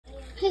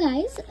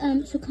guys,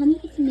 so come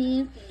with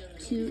me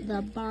to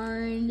the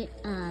barn,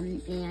 and,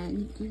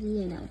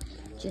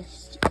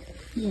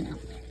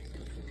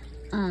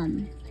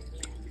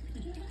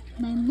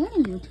 my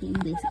morning routine,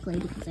 basically,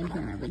 because I'm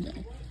here every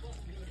day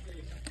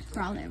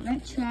for all their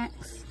vet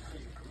checks,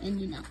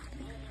 and,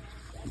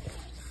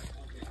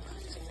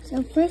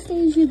 So first I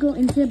usually go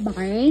into the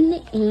barn,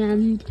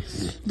 and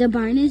the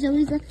barn is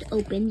always left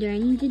open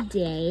during the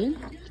day,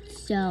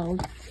 so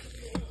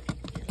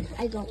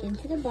I go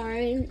into the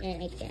barn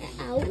and I get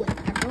out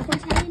whatever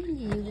horse I'm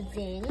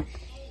using.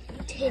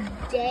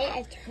 Today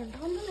I turned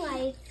on the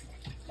lights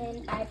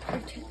and I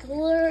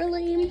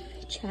particularly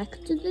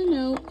checked the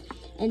note,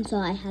 and so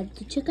I had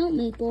to check out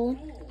Maple.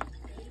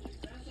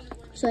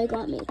 So I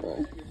got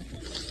Maple.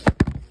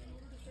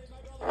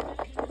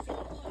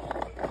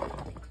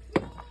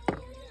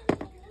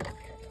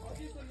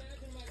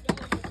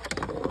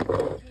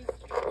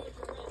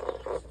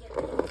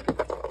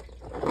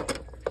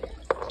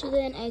 So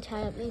then I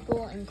tied up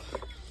Maple and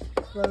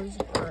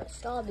closed her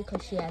stall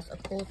because she has a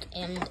colt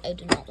and I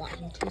do not want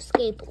him to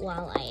escape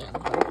while I am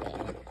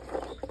working.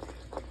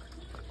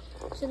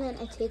 So then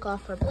I take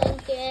off her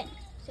blanket.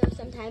 So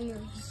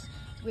sometimes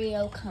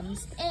Rio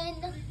comes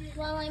in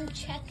while I'm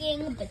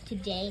checking, but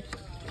today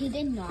he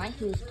did not.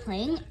 He was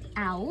playing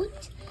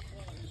outside,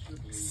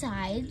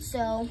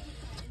 so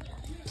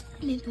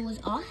Maple was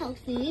all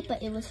healthy,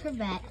 but it was her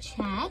vet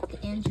check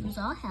and she was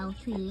all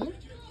healthy.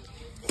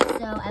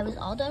 So I was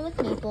all done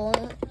with Maple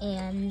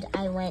and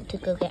I went to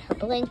go get her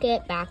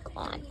blanket back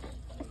on.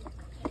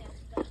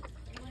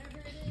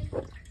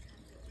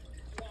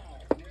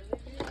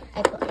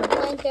 I put her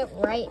blanket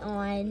right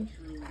on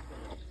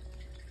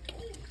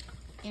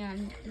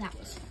and that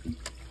was fun.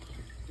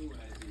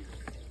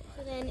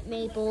 So then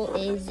Maple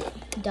is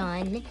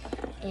done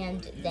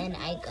and then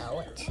I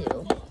go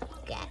to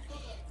get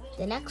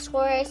the next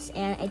horse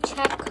and I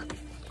check,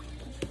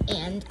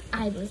 and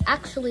I was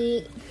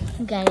actually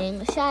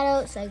getting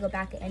Shadow, so I go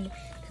back in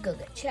to go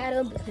get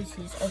Shadow because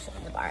he's also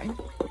in the barn.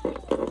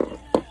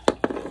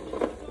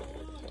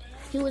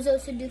 He was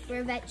also due for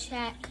a vet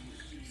check,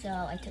 so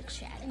I took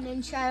Shadow. And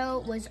then Shadow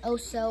was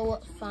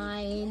also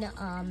fine.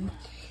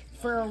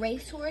 For a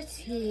racehorse,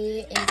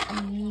 he is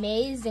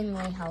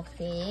amazingly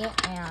healthy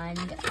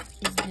and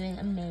is doing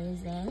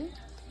amazing.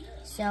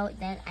 So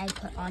then I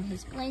put on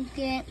his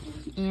blanket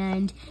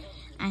and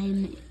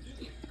I'm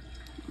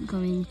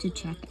going to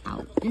check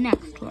out the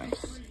next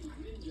horse.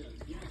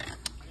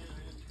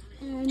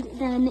 And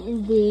then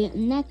the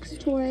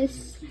next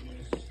horse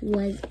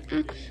was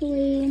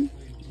actually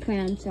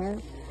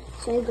Prancer.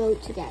 So I go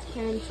to get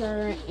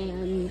Prancer,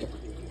 and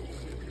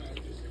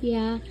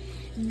yeah,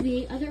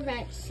 the other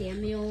vet,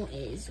 Samuel,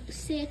 is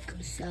sick,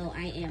 so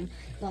I am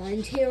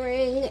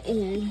volunteering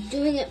and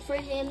doing it for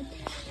him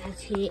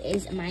as he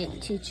is my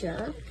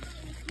teacher.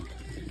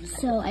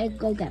 So I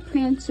go get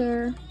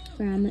Prancer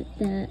from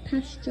the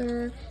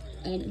pasture,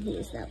 and he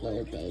is that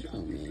little bay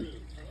pony.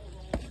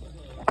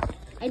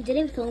 I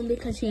didn't film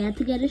because he had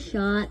to get a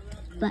shot,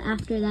 but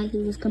after that he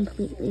was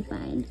completely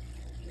fine.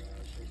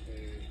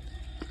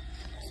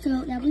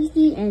 So that was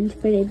the end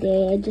for the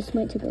day. I just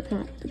went to go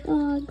pat the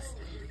dogs,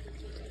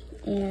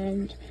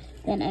 and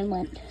then I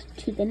went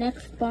to the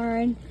next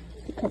barn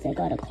because I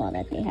got a call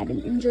that they had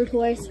an injured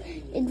horse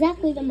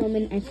exactly the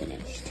moment I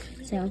finished.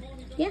 So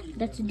yeah,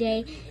 that's a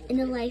day in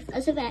the life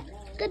as a vet.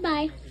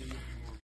 Goodbye.